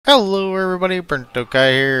Hello everybody,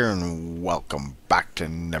 Guy here, and welcome back to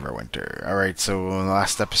Neverwinter. Alright, so in the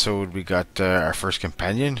last episode we got our first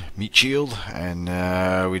companion, Meat Shield, and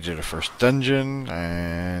we did our first dungeon,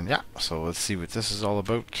 and yeah, so let's see what this is all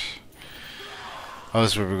about. Oh,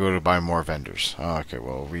 this is where we go to buy more vendors. Oh, okay,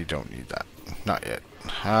 well, we don't need that. Not yet.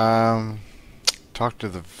 Talk to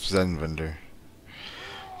the Zen vendor.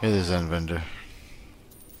 Here's the Zen vendor.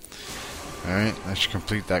 Alright, that should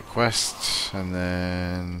complete that quest, and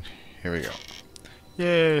then here we go.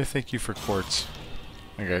 Yay, thank you for quartz.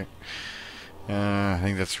 Okay. I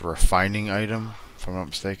think that's a refining item, if I'm not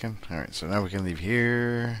mistaken. Alright, so now we can leave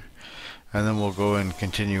here, and then we'll go and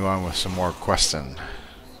continue on with some more questing.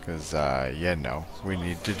 Because, yeah, no, we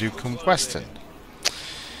need to do some questing.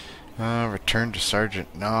 Return to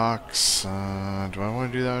Sergeant Knox. Do I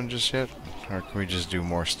want to do that one just yet? Or can we just do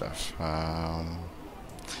more stuff?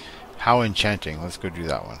 How enchanting. Let's go do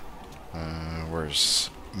that one. Where's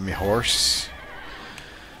my horse?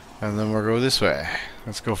 And then we'll go this way.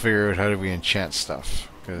 Let's go figure out how do we enchant stuff.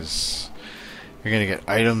 Because you're going to get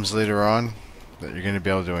items later on that you're going to be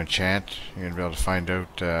able to enchant. You're going to be able to find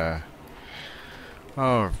out...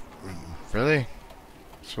 oh, really? I'm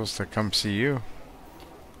supposed to come see you?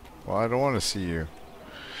 Well, I don't want to see you.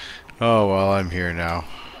 Oh, well, I'm here now.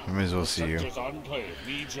 I may as well see you.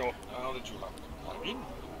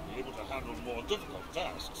 Able to handle more difficult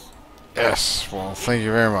tasks. Yes, well, thank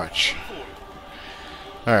you very much.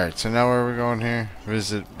 Alright, so now where are we going here?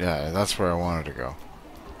 Visit, yeah, that's where I wanted to go.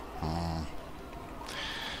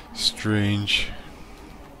 Strange.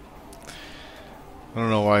 I don't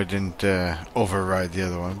know why I didn't override the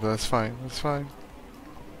other one, but that's fine, that's fine.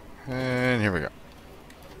 And here we go.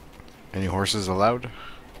 Any horses allowed?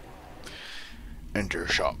 Enter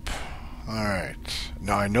shop. Alright.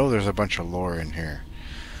 Now I know there's a bunch of lore in here.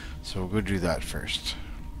 So we'll go do that first.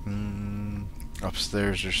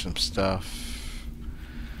 Upstairs there's some stuff.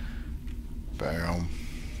 Bam.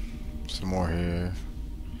 Some more here.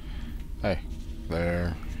 Hey,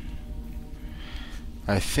 there.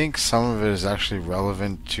 I think some of it is actually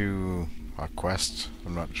relevant to a quest.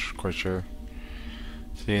 I'm not quite sure.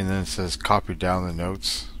 See, and then it says copy down the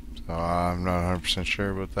notes. So I'm not 100%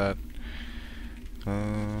 sure about that.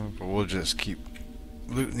 But we'll just keep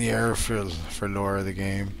looting the air for lore of the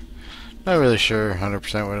game. Not really sure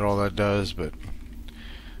 100% what all that does, but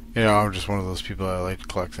you know, I'm just one of those people that like to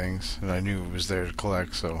collect things, and I knew it was there to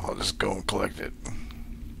collect, so I'll just go and collect it.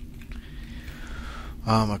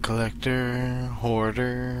 I'm a collector,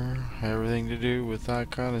 hoarder, everything to do with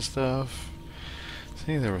that kind of stuff.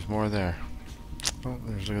 See, there was more there. Oh,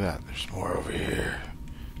 look at that. There's more over here.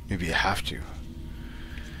 Maybe you have to.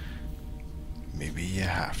 Maybe you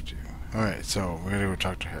have to. Alright, so we're gonna go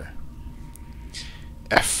talk to her.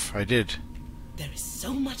 F, I did. There is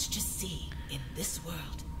so much to see in this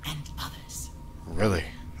world and others. Really?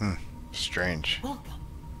 Strange. Welcome.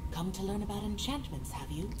 Come to learn about enchantments,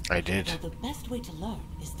 have you? I did. Well, the best way to learn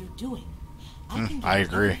is through doing. I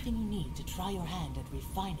agree. Everything you need to try your hand at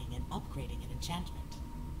refining and upgrading an enchantment.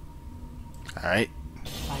 Alright.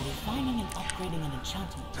 By refining and upgrading an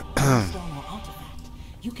enchantment, stone or artifact,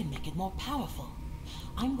 you can make it more powerful.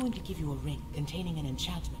 I'm going to give you a ring containing an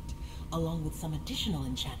enchantment, along with some additional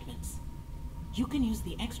enchantments. You can use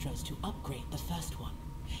the extras to upgrade the first one.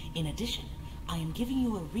 In addition, I am giving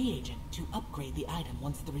you a reagent to upgrade the item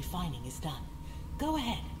once the refining is done. Go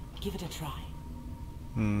ahead, give it a try.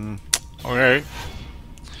 Okay.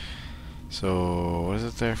 So, what is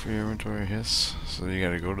it there for your inventory? Yes. So you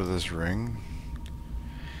gotta go to this ring.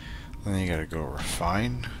 Then you gotta go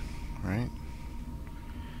refine, right?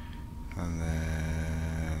 And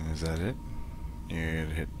then, is that it? You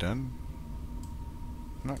gotta hit done.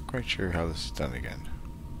 Not quite sure how this is done again.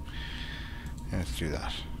 Yeah, let's do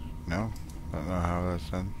that. No? Don't know how that's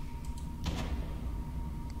done.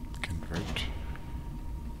 Convert.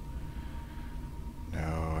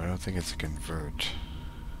 No, I don't think it's a convert.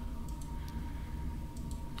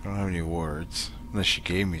 I don't have any words. Unless she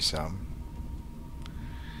gave me some.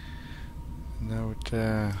 Isn't that what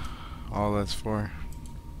all that's for?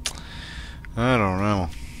 I don't know.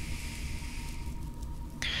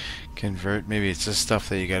 Convert, maybe it's just stuff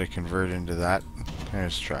that you gotta convert into that.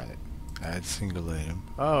 Let's try it. Add single item.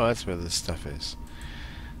 Oh, that's where this stuff is.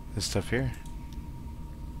 This stuff here?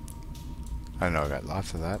 I know I got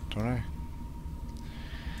lots of that, don't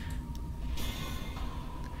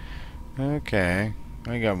I? Okay,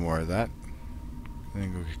 I got more of that.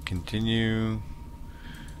 Then go continue.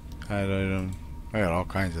 Add item. I got all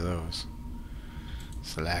kinds of those.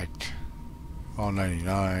 Select. All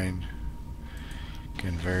 99.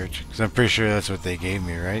 Convert, because I'm pretty sure that's what they gave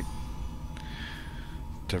me, right?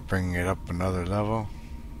 To bring it up another level.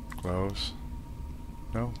 Gloves.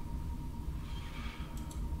 No.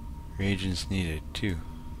 Reagents needed, too.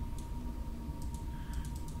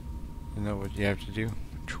 Isn't that what you have to do?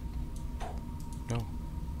 No.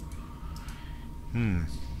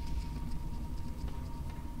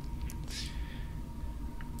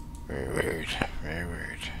 Very weird. Very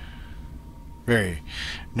weird. Very.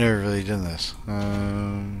 Never really done this.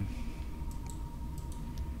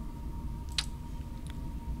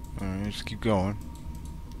 Alright, just keep going.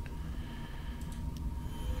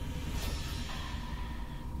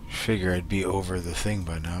 Figure I'd be over the thing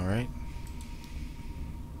by now, right?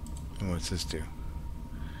 And what's this do?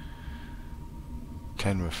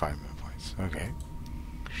 10 refinement points. Okay.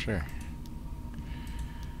 Sure.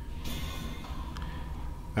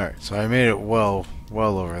 Alright, so I made it well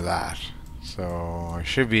over that. So I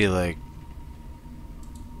should be like...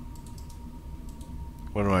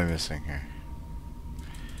 What am I missing here?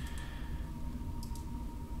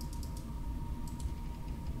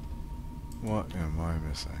 What am I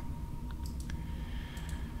missing?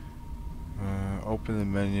 Open the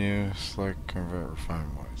menu, select convert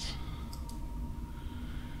refinement points.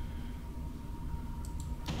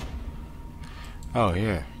 Oh,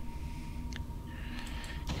 yeah.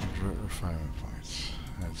 Convert refinement points.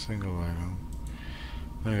 Add single item.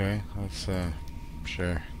 Okay, let's,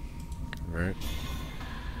 sure. Convert.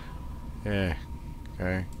 Yeah.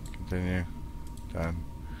 Okay, continue. Done.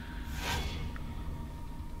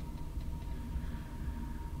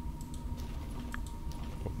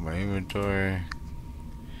 Open my inventory.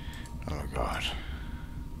 Oh my god.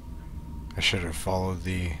 I should have followed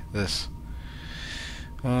this.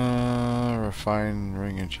 Refine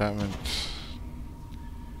ring enchantment.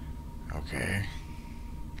 Okay.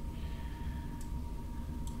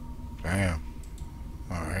 Damn.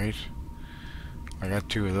 Alright. I got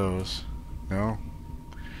 2 of those. No?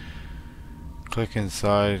 Click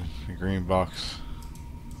inside the green box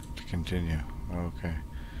to continue. Okay.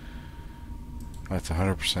 That's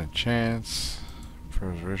 100% chance.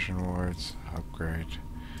 Preservation awards. Upgrade.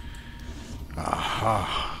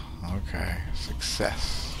 Aha. Okay.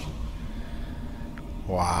 Success.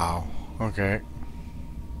 Wow. Okay.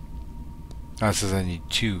 That says I need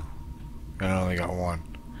 2. And I only got 1.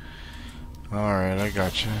 Alright, I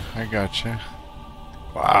gotcha. I gotcha.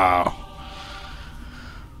 Wow.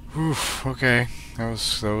 Oof, okay. That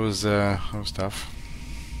was tough.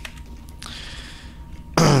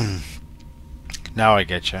 Now I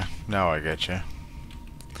getcha. Now I getcha.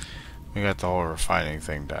 We got the whole refining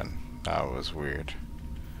thing done. That was weird.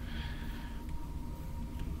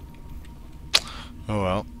 Oh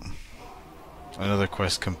well. Another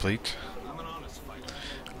quest complete.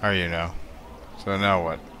 Are you now? So now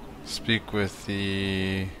what? Speak with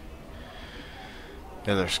the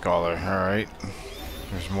other scholar. Alright.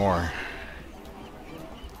 There's more.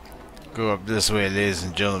 Go up this way, ladies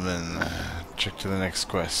and gentlemen. Check to the next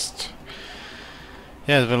quest.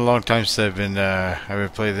 Yeah, it's been a long time since I've been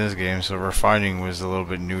playing this game, so refining was a little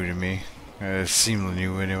bit new to me. It seemed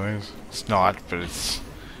new anyways. It's not, but it's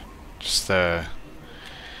just the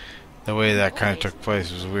way that kind of took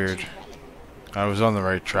place was weird. I was on the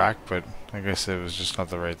right track, but I guess it was just not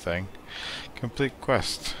the right thing. Complete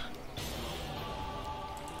quest.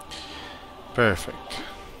 Perfect.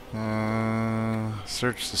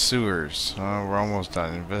 Search the sewers. We're almost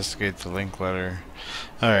done. Investigate the link letter.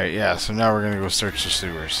 Alright, yeah, so now we're gonna go search the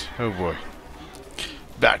sewers. Oh boy.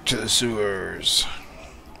 Back to the sewers.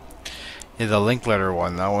 Yeah, the link letter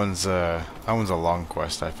one, that one's a long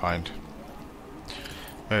quest, I find.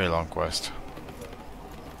 Very long quest.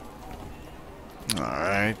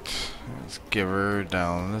 Alright. Let's give her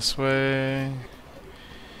down this way.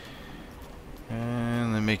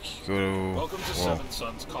 And then make you go to... Welcome to Seven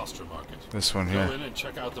Suns Coster Market. This one here. Go in and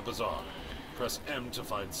check out the bazaar. Press M to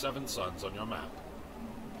find Seven Suns on your map.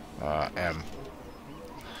 M.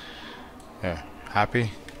 Yeah.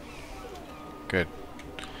 Happy? Good.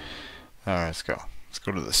 Alright, let's go. Let's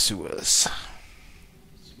go to the sewers.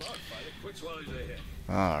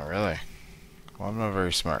 Oh, really? Well, I'm not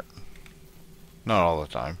very smart. Not all the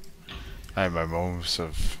time. I have my moments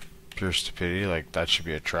of pure stupidity, like that should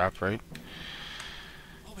be a trap, right?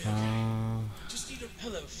 Just need a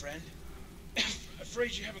hello, friend.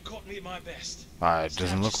 Afraid you haven't caught me at my best. It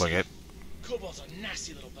doesn't look like it. Kobolds are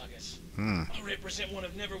nasty little buggers. I represent one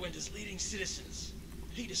of Neverwinter's leading citizens.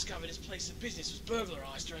 He discovered his place of business was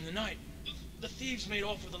burglarized during the night. The thieves made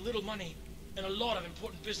off with a little money and a lot of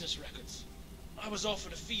important business records. I was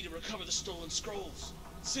offered a fee to recover the stolen scrolls.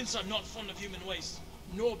 Since I'm not fond of human waste,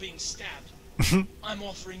 nor being stabbed, I'm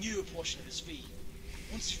offering you a portion of this fee.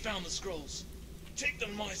 Once you've found the scrolls, take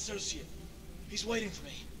them to my associate. He's waiting for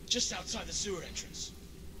me, just outside the sewer entrance.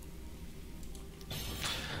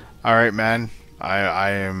 Alright, man.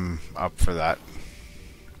 I am up for that.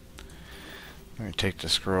 Let me take the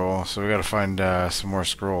scroll. So we gotta find some more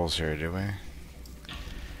scrolls here, do we?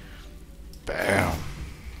 Bam.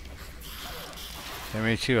 Yeah,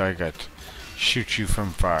 me too. I got shoot you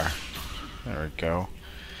from far. There we go.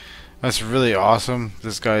 That's really awesome.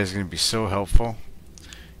 This guy is going to be so helpful.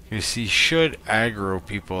 You see, should aggro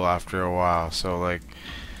people after a while. So let's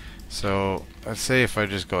say if I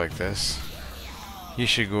just go like this, he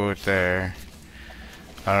should go out there.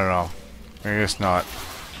 I don't know. I guess not.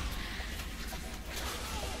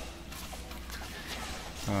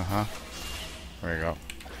 There you go.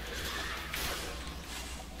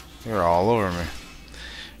 You're all over me.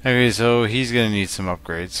 Anyway, so he's gonna need some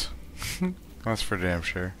upgrades. That's for damn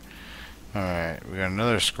sure. Alright, we got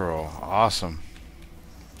another scroll. Awesome.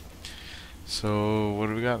 So, what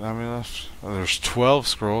do we got? How many left? Oh, there's 12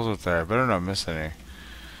 scrolls out there. I better not miss any.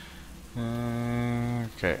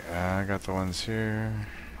 Okay, I got the ones here.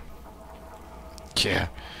 Yeah,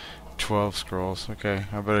 12 scrolls. Okay,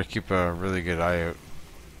 I better keep a really good eye out.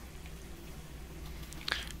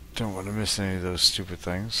 Don't want to miss any of those stupid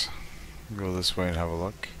things. Go this way and have a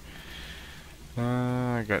look.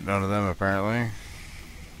 I got none of them apparently.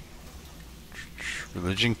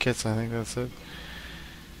 Religion kits, I think that's it.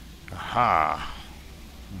 Aha.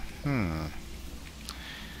 I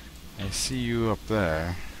see you up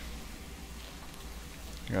there.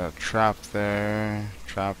 Got a trap there.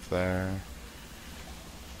 Trap there.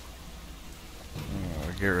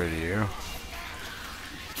 I'll get rid of you.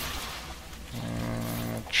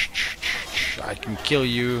 I can kill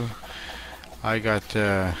you. I got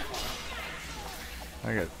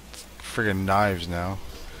friggin' knives now.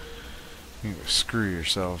 You can screw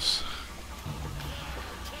yourselves.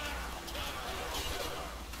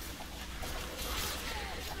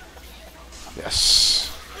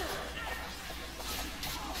 Yes.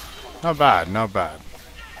 Not bad, not bad.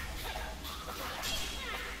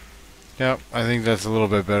 Yep, I think that's a little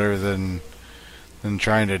bit better than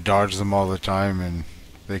trying to dodge them all the time and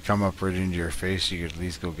they come up right into your face. You could at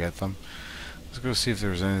least go get them. Let's go see if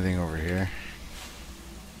there's anything over here.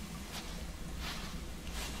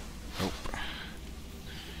 Nope.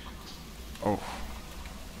 Oh.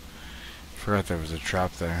 Forgot there was a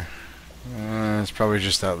trap there. It's probably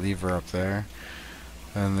just that lever up there.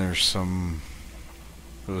 And there's some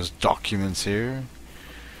those documents here.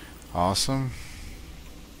 Awesome.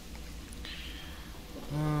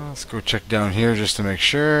 Let's go check down here just to make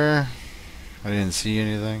sure. I didn't see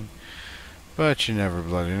anything, but you never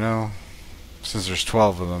bloody know. Since there's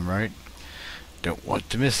 12 of them, right? Don't want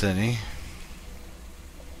to miss any.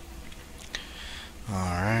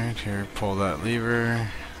 Alright, here, pull that lever.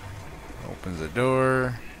 Opens the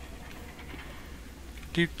door.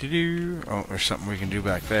 Doo-doo-doo. Oh, there's something we can do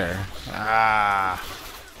back there. Ah!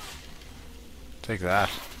 Take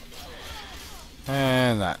that.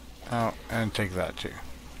 And that. Oh, and take that too.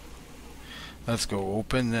 Let's go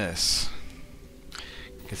open this.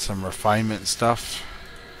 Get some refinement stuff.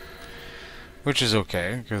 Which is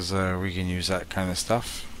okay, because we can use that kind of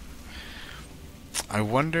stuff. I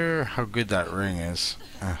wonder how good that ring is.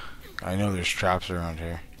 I know there's traps around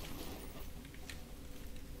here.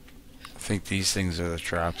 I think these things are the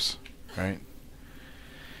traps, right?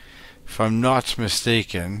 If I'm not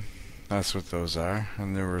mistaken, that's what those are.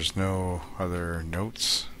 And there was no other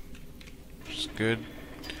notes. Which is good.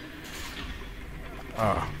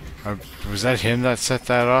 Oh, was that him that set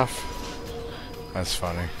that off? That's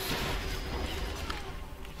funny.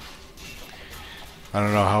 I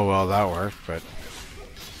don't know how well that worked, but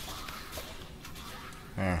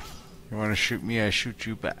yeah. You want to shoot me, I shoot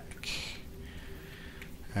you back.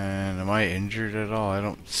 And am I injured at all? I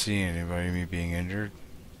don't see me being injured.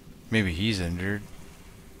 Maybe he's injured.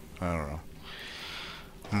 I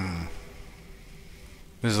don't know.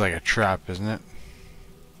 This is like a trap, isn't it?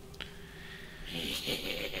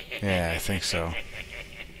 Yeah, I think so.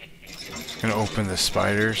 Gonna open the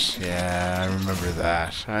spiders. Yeah, I remember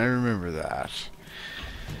that. I remember that.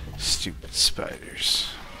 Stupid spiders.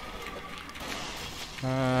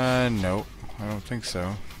 Nope. I don't think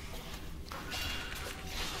so.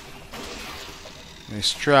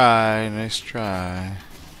 Nice try, nice try.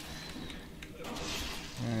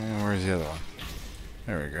 And where's the other one?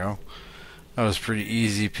 There we go. That was pretty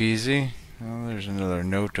easy peasy. Well, there's another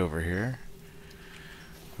note over here.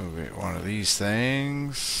 We'll get one of these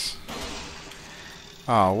things.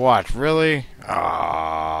 Oh, what? Really?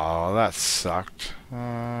 Oh, that sucked.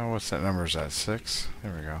 What's that number? Is that 6?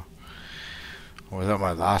 There we go. Was that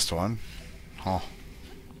my last one? Oh.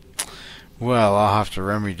 Well, I'll have to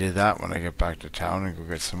remedy that when I get back to town and go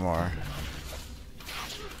get some more.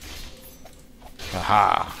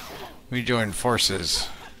 Aha! We joined forces.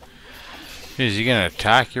 Is you gonna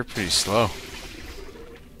attack? You're pretty slow.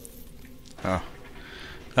 Oh.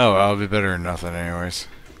 Oh, well, I'll be better than nothing anyways.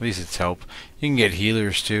 At least it's help. You can get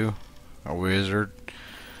healers too. A wizard.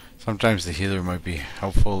 Sometimes the healer might be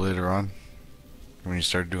helpful later on. When you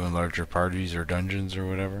start doing larger parties or dungeons or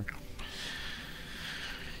whatever.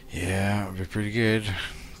 Yeah, it'd be pretty good.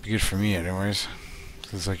 Be good for me anyways.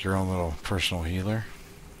 It's like your own little personal healer.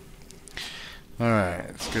 Alright,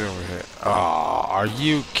 let's get over here. Oh, are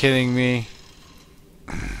you kidding me?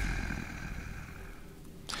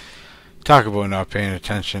 Talk about not paying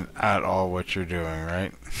attention at all what you're doing,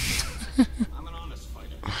 right? I'm an honest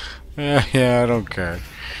fighter. Yeah, I don't care.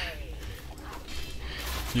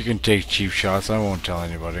 You can take cheap shots, I won't tell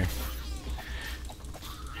anybody.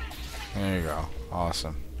 There you go.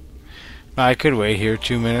 Awesome. Now, I could wait here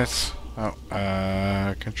 2 minutes. Oh,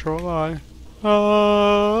 control I.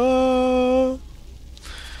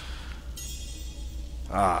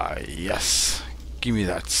 Yes. Give me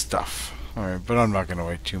that stuff. Alright, but I'm not going to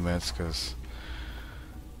wait 2 minutes because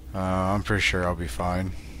I'm pretty sure I'll be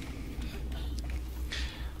fine.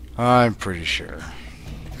 I'm pretty sure.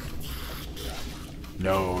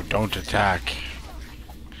 No, don't attack.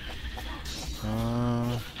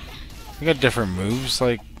 You got different moves,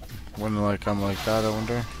 like when I'm like that, I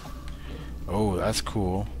wonder. Oh, that's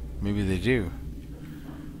cool. Maybe they do.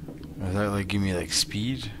 Does that like give me like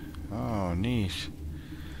speed? Oh, neat.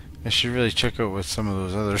 I should really check out what some of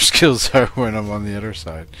those other skills are when I'm on the other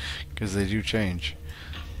side, because they do change.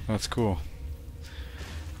 That's cool.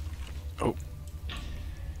 Oh,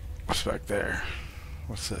 what's back there?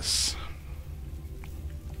 What's this?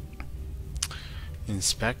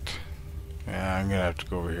 Inspect. Yeah, I'm gonna have to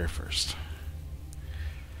go over here first.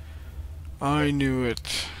 I knew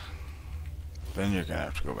it. Then you're gonna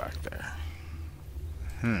have to go back there.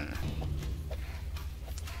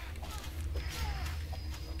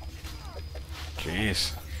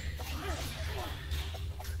 Jeez.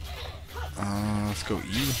 Let's go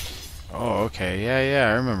E. Oh, okay. Yeah,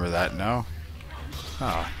 I remember that now.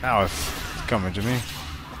 Oh, now it's coming to me.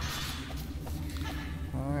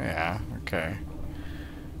 Oh, yeah. Okay.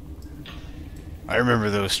 I remember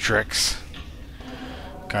those tricks.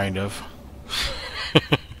 Kind of.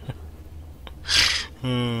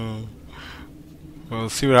 Well,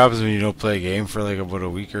 let's see what happens when you don't play a game for like about a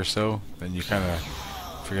week or so. Then you kind of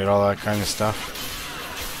forget all that kind of stuff.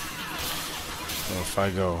 So if I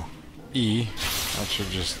go E, that should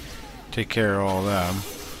just take care of all them.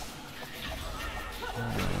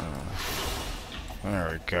 There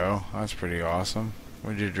we go. That's pretty awesome.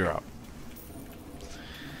 What did you drop?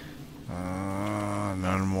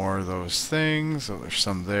 None more of those things. So there's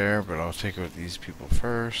some there, but I'll take out these people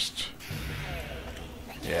first.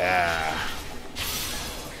 Yeah.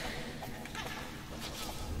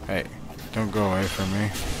 Hey, don't go away from me.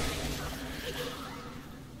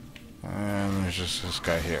 And there's just this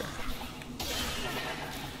guy here.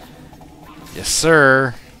 Yes,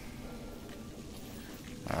 sir.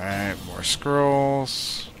 Alright, more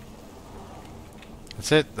scrolls.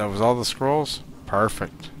 That's it? That was all the scrolls?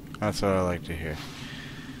 Perfect. That's what I like to hear.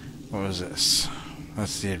 What was this?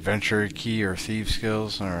 That's the adventure key or thief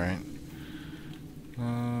skills. Alright.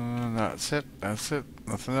 That's it. That's it.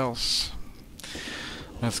 Nothing else.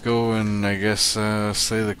 Let's go and, I guess,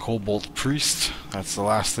 slay the Cobalt Priest. That's the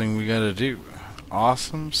last thing we gotta do.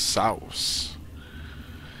 Awesome sauce.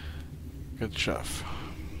 Good stuff.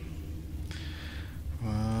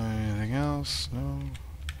 Anything else? No.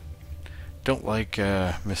 Don't like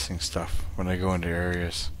missing stuff when I go into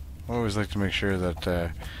areas. I always like to make sure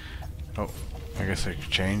that... oh, I guess I could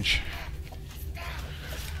change.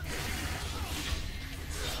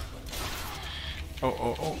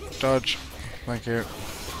 Oh, dodge. Thank you.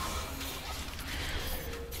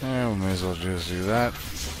 Yeah, we may as well just do that.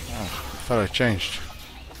 Oh, I thought I changed.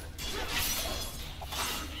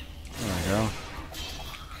 There we go.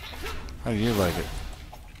 How do you like it?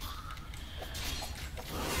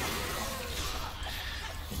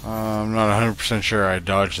 I'm not 100% sure I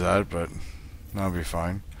dodged that, but that'll be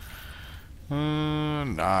fine.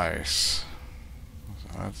 Nice.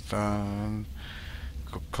 So that's done.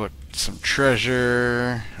 Go collect some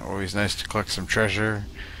treasure. Always nice to collect some treasure.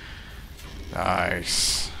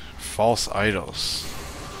 Nice. False idols.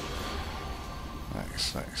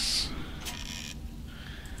 Nice.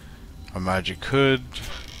 A magic hood.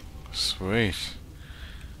 Sweet.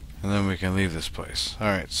 And then we can leave this place.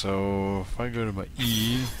 Alright, so if I go to my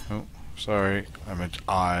E... oh, sorry. I meant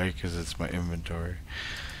I, because it's my inventory.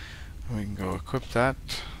 We can go equip that.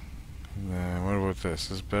 And then what about this? Is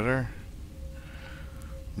this better?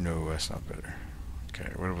 No, that's not better.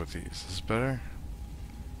 Okay, what about these? Is this better?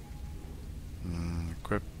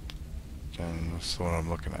 Equip. And that's the one I'm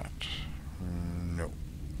looking at. Nope.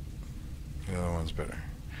 The other one's better.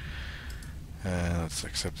 And let's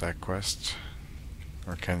accept that quest.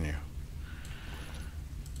 Or can you?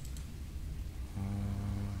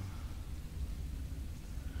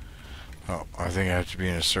 Oh, I think I have to be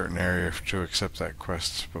in a certain area to accept that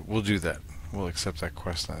quest. But we'll do that. We'll accept that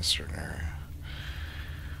quest in a certain area.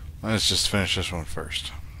 Let's just finish this one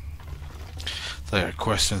first. It's like a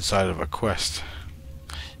quest inside of a quest.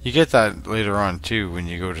 You get that later on too when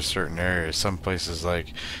you go to certain areas. Some places, like,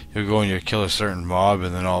 you'll go and you'll kill a certain mob,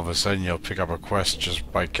 and then all of a sudden you'll pick up a quest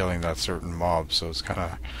just by killing that certain mob. So it's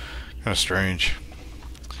kind of strange.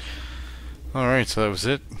 All right, so that was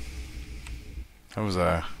it. That was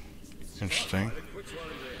interesting.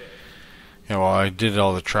 Yeah, well, I did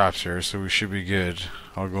all the traps here, so we should be good.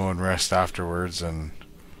 I'll go and rest afterwards and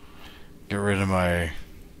get rid of my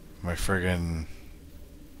friggin'.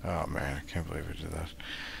 Oh man, I can't believe I did that.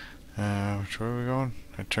 Which way are we going?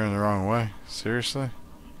 I turned the wrong way. Seriously?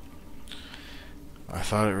 I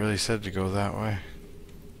thought it really said to go that way.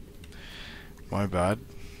 My bad.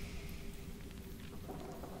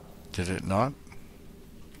 Did it not?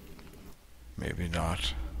 Maybe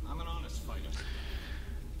not. I'm an honest fighter.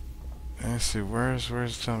 Let's see, where's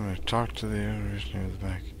it telling me? Talk to the owners near the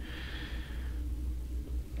back.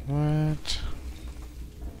 What?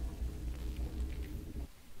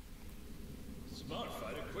 Smart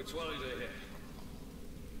fighter quits while he's ahead.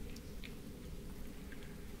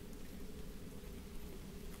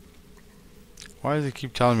 Why does it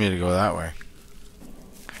keep telling me to go that way?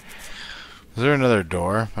 Is there another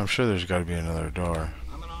door? I'm sure there's got to be another door.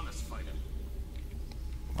 I'm an honest fighter.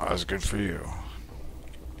 Well, that's good for you.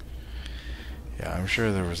 Yeah, I'm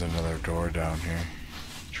sure there was another door down here.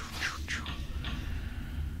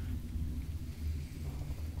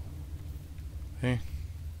 See?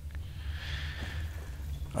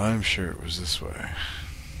 I'm sure it was this way.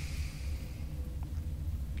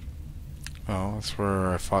 Well, that's where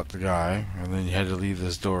I fought the guy, and then you had to leave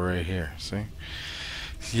this door right here, see?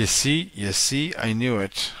 You see, I knew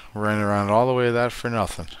it. Running around all the way to that for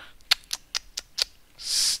nothing.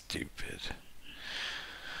 Stupid.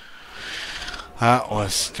 That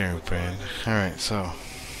was stupid. Alright, so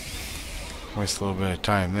waste a little bit of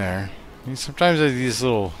time there. I mean, sometimes these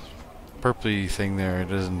little purpley thing there,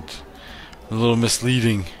 it isn't a little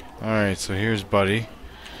misleading. Alright, so here's Buddy.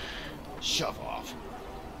 Shove off.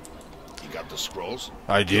 You got the scrolls?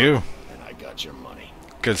 I do. And I got your money.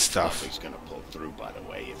 Good stuff. Nothing's gonna pull through, by the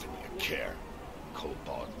way, if you care.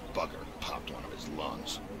 Cold-balled bugger popped one of his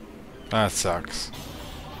lungs. That sucks.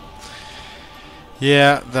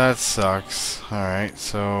 Yeah, that sucks. Alright,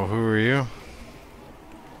 so who are you?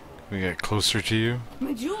 Can we get closer to you?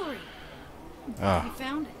 My jewelry. Ah, You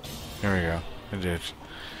found it. here we go. I did.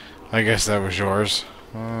 I guess that was yours.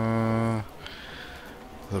 The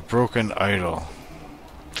broken idol.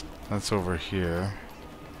 That's over here.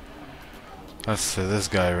 That's to this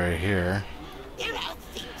guy right here. There are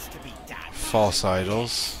things to be done. False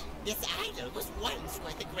idols. This idol was once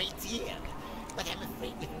worth a great deal, but I'm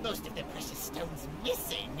afraid with most of the precious stones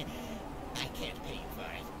missing, I can't pay you for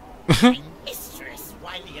it. My mistress,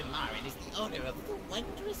 Wiley Amarin, is the owner of the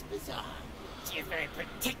wondrous bazaar. She is very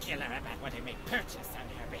particular about what I may purchase on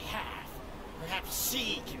her behalf. Perhaps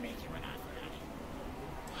she can make you an offer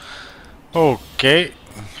on it. Okay.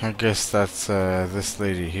 I guess that's this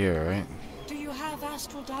lady here, right? Do you have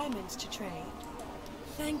astral diamonds to trade?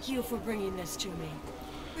 Thank you for bringing this to me.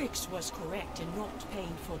 Rix was correct in not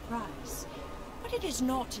paying full price, but it is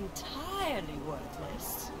not entirely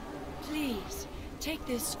worthless. Please, take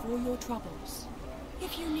this for your troubles.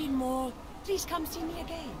 If you need more, please come see me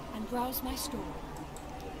again and browse my store.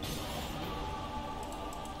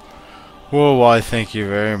 Well, why, thank you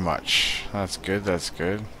very much. That's good, that's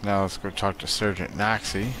good. Now let's go talk to Sergeant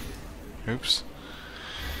Naxi. Oops.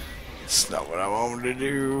 That's not what I wanted to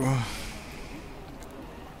do.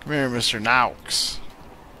 Come here, Mr. Naux.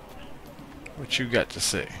 What you got to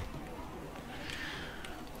say?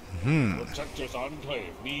 Protector's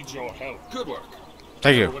Enclave needs your help. Good work.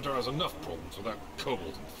 Thank you. Neverwinter has enough problems without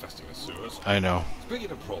kobolds infesting the sewers. I know.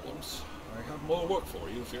 Speaking of problems, I have more work for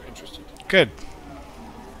you if you're interested. Good.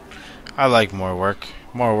 I like more work.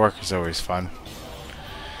 More work is always fun.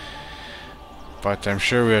 But I'm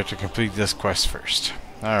sure we have to complete this quest first.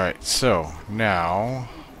 Alright, so now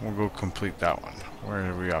we'll go complete that one.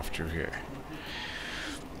 Where are we off to here?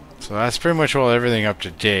 So that's pretty much all everything up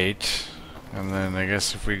to date. And then I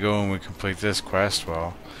guess if we go and we complete this quest,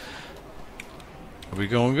 well, we'll be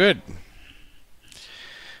going good.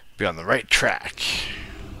 Be on the right track.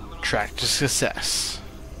 Track to success.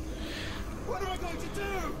 What am I going to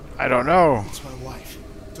do? I don't know. It's my wife,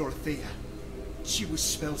 Dorothea. She was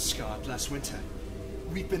spell-scarred last winter.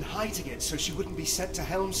 We'd been hiding it so she wouldn't be sent to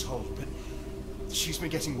Helmshold, but she's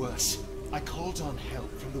been getting worse. I called on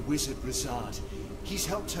help from the wizard Razard. He's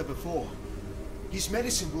helped her before. His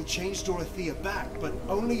medicine will change Dorothea back, but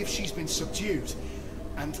only if she's been subdued.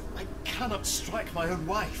 And I cannot strike my own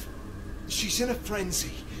wife. She's in a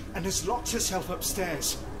frenzy and has locked herself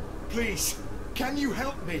upstairs. Please, can you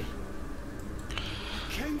help me?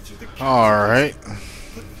 I came through the Alright.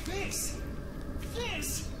 But this...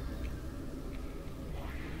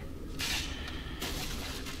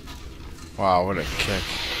 Wow, what a kick.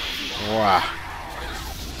 Wow.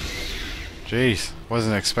 Jeez,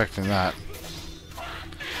 wasn't expecting that.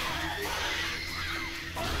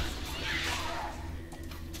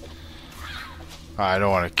 I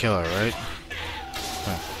don't want to kill her, right?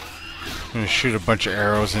 I'm gonna shoot a bunch of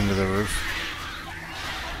arrows into the roof.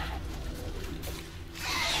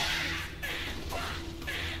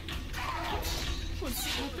 What's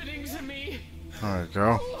happening to me? There we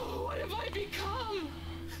go. Oh, what have I become?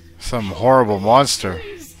 Some horrible monster.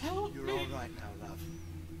 Please help You're me. all right now, love.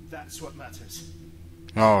 That's what matters.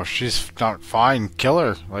 Oh, she's not fine. Kill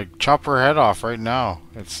her. Like, chop her head off right now.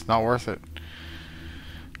 It's not worth it.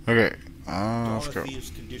 Okay. Let's go.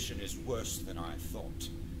 Dorothea's condition is worse than I thought.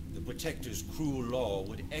 The Protector's cruel law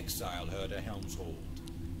would exile her to Helmshold.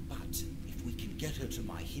 But if we can get her to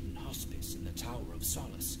my hidden hospice in the Tower of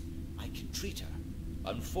Solace, I can treat her.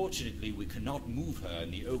 Unfortunately, we cannot move her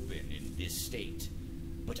in the open in this state.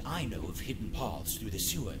 But I know of hidden paths through the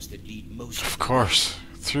sewers that lead most Of course.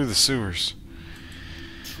 Through the sewers.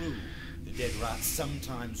 True, the dead rats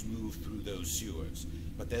sometimes move through those sewers,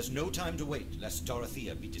 but there's no time to wait lest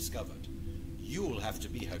Dorothea be discovered. You'll have to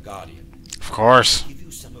be her guardian. Of course. I'll give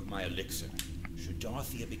you some of my elixir. Should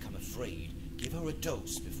Dorothea become afraid, give her a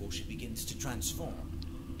dose before she begins to transform.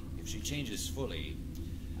 If she changes fully,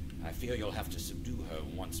 I fear you'll have to subdue her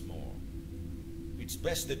once more. It's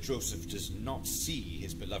best that Joseph does not see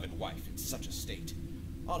his beloved wife in such a state.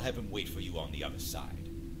 I'll have him wait for you on the other side.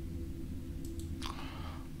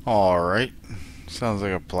 Alright. Sounds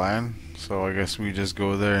like a plan. So I guess we just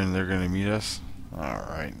go there and they're gonna meet us.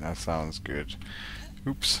 Alright, that sounds good.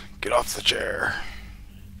 Oops. Get off the chair.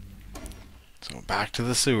 So back to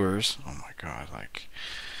the sewers. Oh my god, like...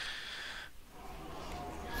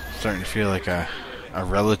 starting to feel like a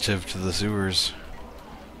relative to the sewers.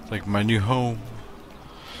 It's like my new home.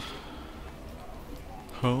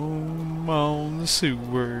 Home on the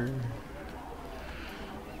sewer.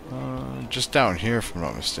 Just down here, if I'm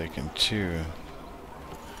not mistaken, too.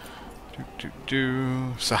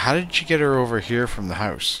 So how did you get her over here from the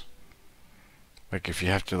house? Like, if you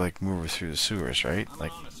have to, like, move her through the sewers, right?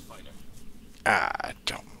 Like,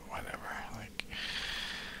 whatever. Like,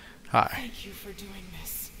 hi. Thank you for doing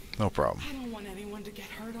this. No problem. I don't want anyone to get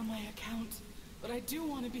hurt on my account, but I do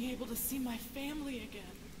want to be able to see my family again.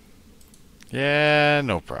 Yeah,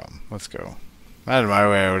 no problem. Let's go. Out of my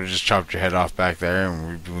way, I would have just chopped your head off back there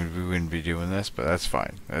and we wouldn't be doing this, but that's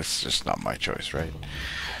fine. That's just not my choice, right?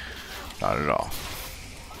 Not at all.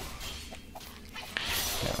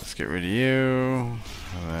 Yeah, let's get rid of you.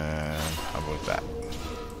 And then, how about that?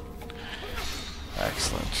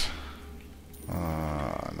 Excellent.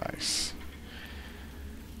 Nice.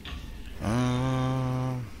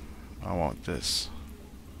 I want this.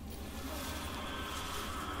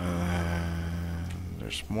 And then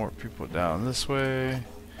there's more people down this way.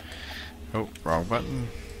 Oh, wrong button.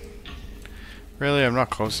 Really? I'm not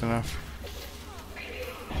close enough?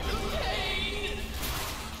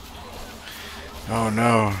 Oh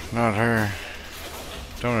no, not her.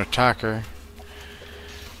 Don't attack her.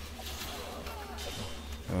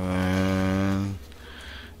 And then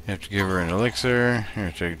you have to give her an elixir. You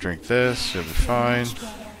have to drink this, she'll be fine.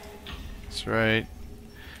 That's right.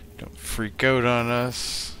 Don't freak out on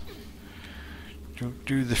us. Don't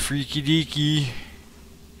do the freaky deaky.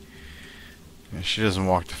 And she doesn't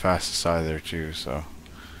walk the fastest either, too, so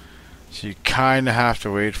you kinda have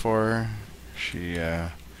to wait for her. She,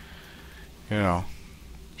 you know,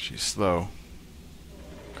 she's slow.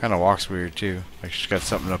 Kinda walks weird, too. Like she's got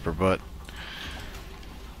something up her butt.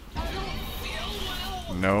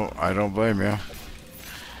 No, I don't blame you.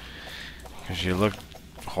 Because you look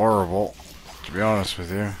horrible, to be honest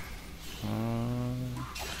with you.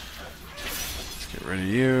 Let's get rid of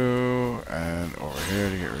you, and over here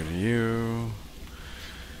to get rid of you.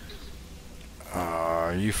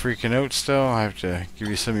 Are you freaking out still? I have to give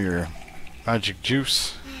you some of your magic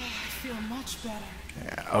juice. I feel much better.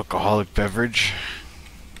 Yeah, alcoholic beverage.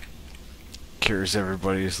 Cures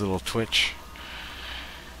everybody's little twitch.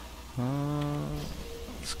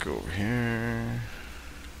 Let's go over here.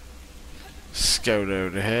 Scout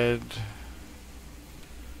out ahead.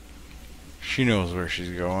 She knows where she's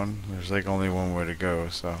going. There's like only one way to go,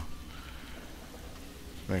 so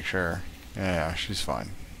make sure. Yeah, she's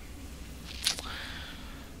fine.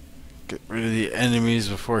 Get rid of the enemies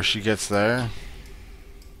before she gets there.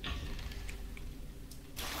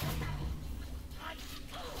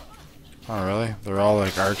 Oh, really? They're all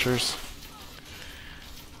like archers?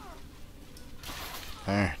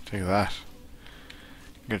 There, take that.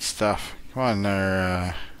 Good stuff. Come on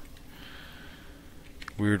there,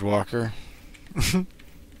 Weird Walker.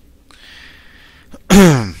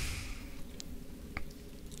 Can't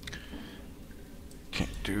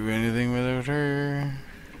do anything without her.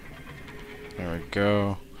 There we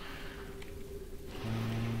go.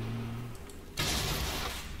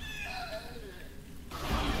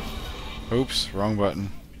 Oops, wrong button.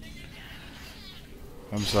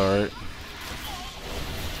 I'm sorry.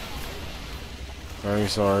 Very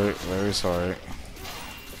sorry, very sorry.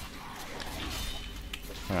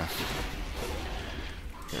 Ah.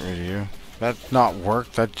 Get rid of you. That not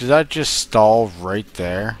work? Did that just stall right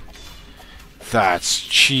there? That's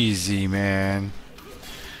cheesy, man.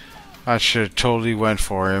 I should have totally went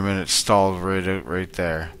for him and it stalled right out right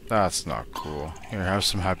there. That's not cool. Here, have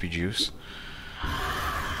some happy juice.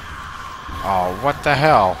 Oh, what the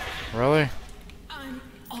hell? Really? I'm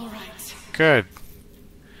alright. Good.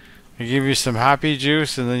 I give you some happy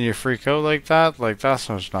juice and then you freak out like that? Like, that's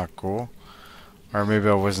not cool. Or maybe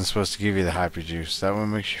I wasn't supposed to give you the happy juice. That one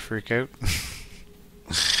makes you freak out?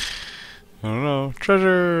 I don't know.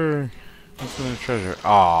 Treasure! What's in the treasure?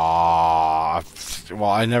 Aww. Well,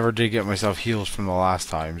 I never did get myself healed from the last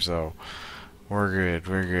time, so we're good,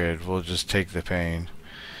 we're good. We'll just take the pain.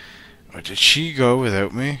 Oh, did she go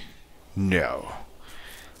without me? No.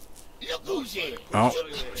 Look who's here. Oh.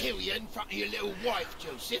 Tell you in front of your little wife,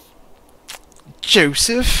 Joseph.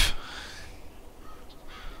 Joseph?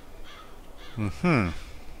 Mm-hmm.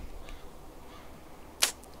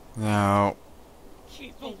 Now.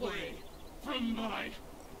 Keep away from my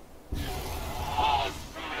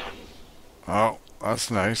Oh,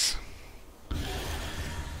 that's nice.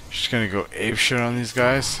 Just gonna go apeshit on these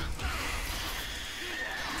guys.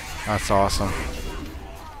 That's awesome.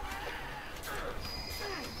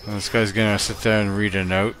 And this guy's gonna sit there and read a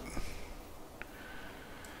note.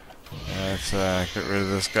 Let's get rid of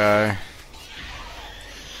this guy.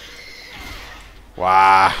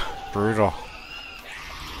 Wow, brutal.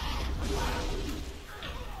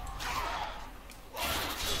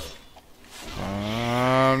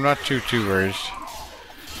 I'm not too worried.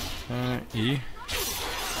 E.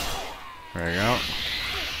 There we go.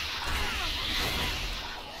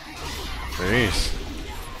 Jeez.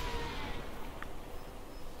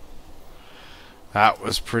 That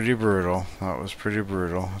was pretty brutal. That was pretty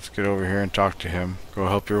brutal. Let's get over here and talk to him. Go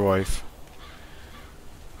help your wife.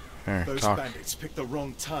 Here, Those talk. bandits picked the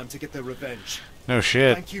wrong time to get their revenge. No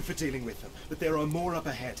shit. Thank you for dealing with them, but there are more up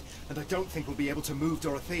ahead, and I don't think we'll be able to move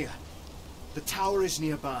Dorothea. The tower is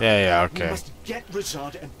nearby. Yeah, okay. We must get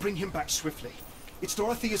Rizard and bring him back swiftly. It's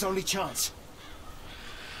Dorothea's only chance.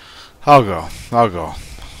 I'll go. I'll go.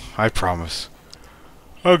 I promise.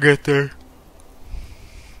 I'll get there.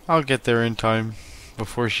 I'll get there in time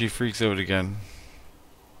before she freaks out again.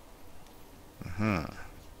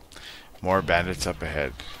 More bandits up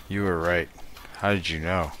ahead. You were right. How did you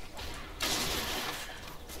know?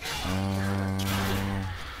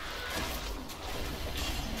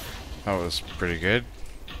 That was pretty good.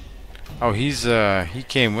 Oh, he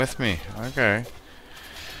came with me. Okay.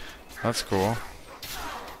 That's cool.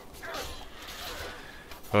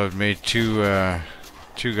 So it made two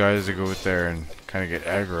guys to go out there and kind of get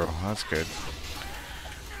aggro. That's good.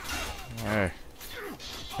 Hey.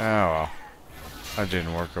 Oh well. That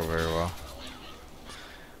didn't work out very well.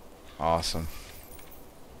 Awesome.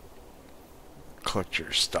 Collect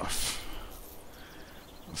your stuff.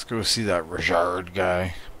 Let's go see that Rizard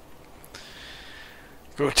guy.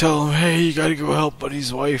 Go tell him, hey, you gotta go help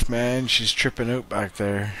Buddy's wife, man. She's tripping out back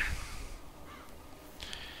there.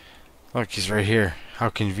 Look, he's right here. How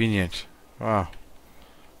convenient. Wow.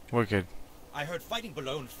 Wicked. I heard fighting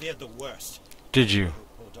below feared the worst. Did you?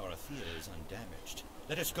 Poor Dorothea is undamaged.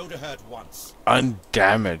 Let us go to her at once.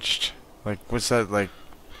 Undamaged? Like, what's that, like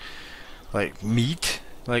meat?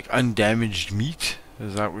 Like undamaged meat?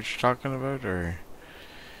 Is that what you're talking about? Or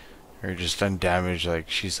just undamaged, like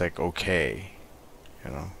she's like okay?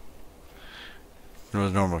 You know?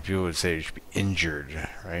 Most normal people would say you should be injured,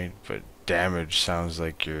 right? But damage sounds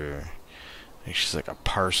like she's like a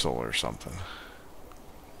parcel or something.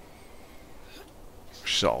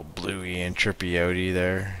 She's all bluey and trippy outy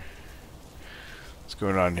there. What's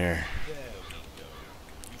going on here? There we go.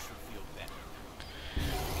 You should feel better.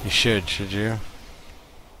 You should you?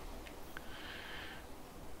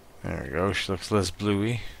 There we go. She looks less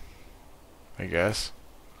bluey, I guess.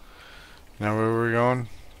 Now where we're going?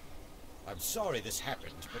 I'm sorry this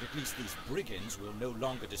happened, but at least these brigands will no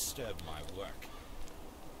longer disturb my work.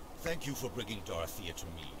 Thank you for bringing Dorothea to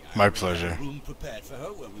me. My I pleasure. have a room prepared for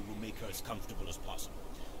her where we will make her as comfortable as possible.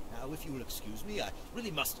 Now, if you will excuse me, I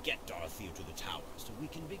really must get Dorothea to the tower so we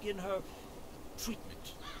can begin her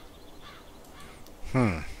treatment.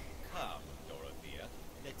 Come, Dorothea.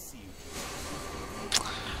 Let's see you.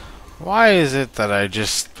 Why is it that I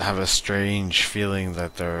just have a strange feeling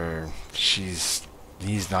that he's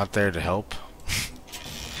not there to help?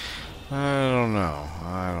 I don't know.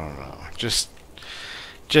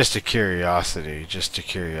 Just a curiosity,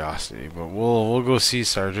 But we'll go see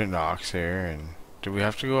Sergeant Knox here. And do we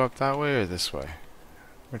have to go up that way or this way?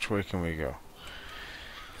 Which way can we go?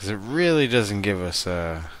 Because it really doesn't give us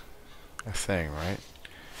a thing, right?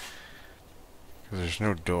 Because there's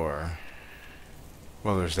no door.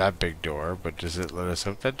 Well, there's that big door, but does it let us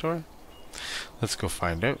out that door? Let's go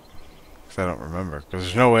find out. Because I don't remember. Because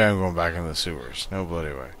there's no way I'm going back in the sewers. No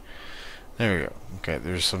bloody way. There we go. Okay,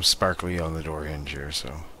 there's some sparkly on the door hinge here,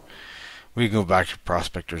 so we can go back to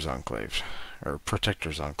Prospector's Enclave. Or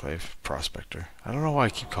Protector's Enclave. Prospector. I don't know why I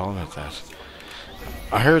keep calling it that.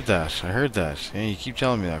 I heard that. Yeah, you keep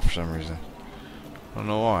telling me that for some reason. I don't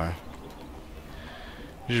know why.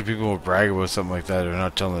 Usually people will brag about something like that. They're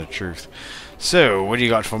not telling the truth. So, what do you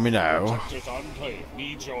got for me now? Protector's Enclave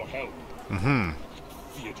needs your help. Mm-hmm.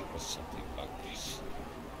 Feared it was something like this.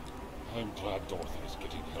 I'm glad Dorothy's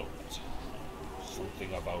getting helped.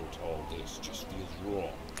 Something about all this just feels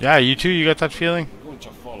wrong. Yeah, you too? You got that feeling? I'm going to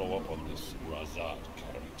follow up on this Razad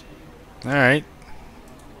character. Alright.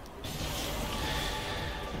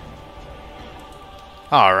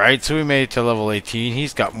 Alright, so we made it to level 18.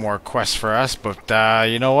 He's got more quests for us, but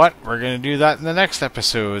you know what? We're going to do that in the next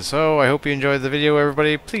episode. So I hope you enjoyed the video,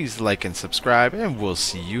 everybody. Please like and subscribe, and we'll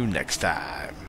see you next time.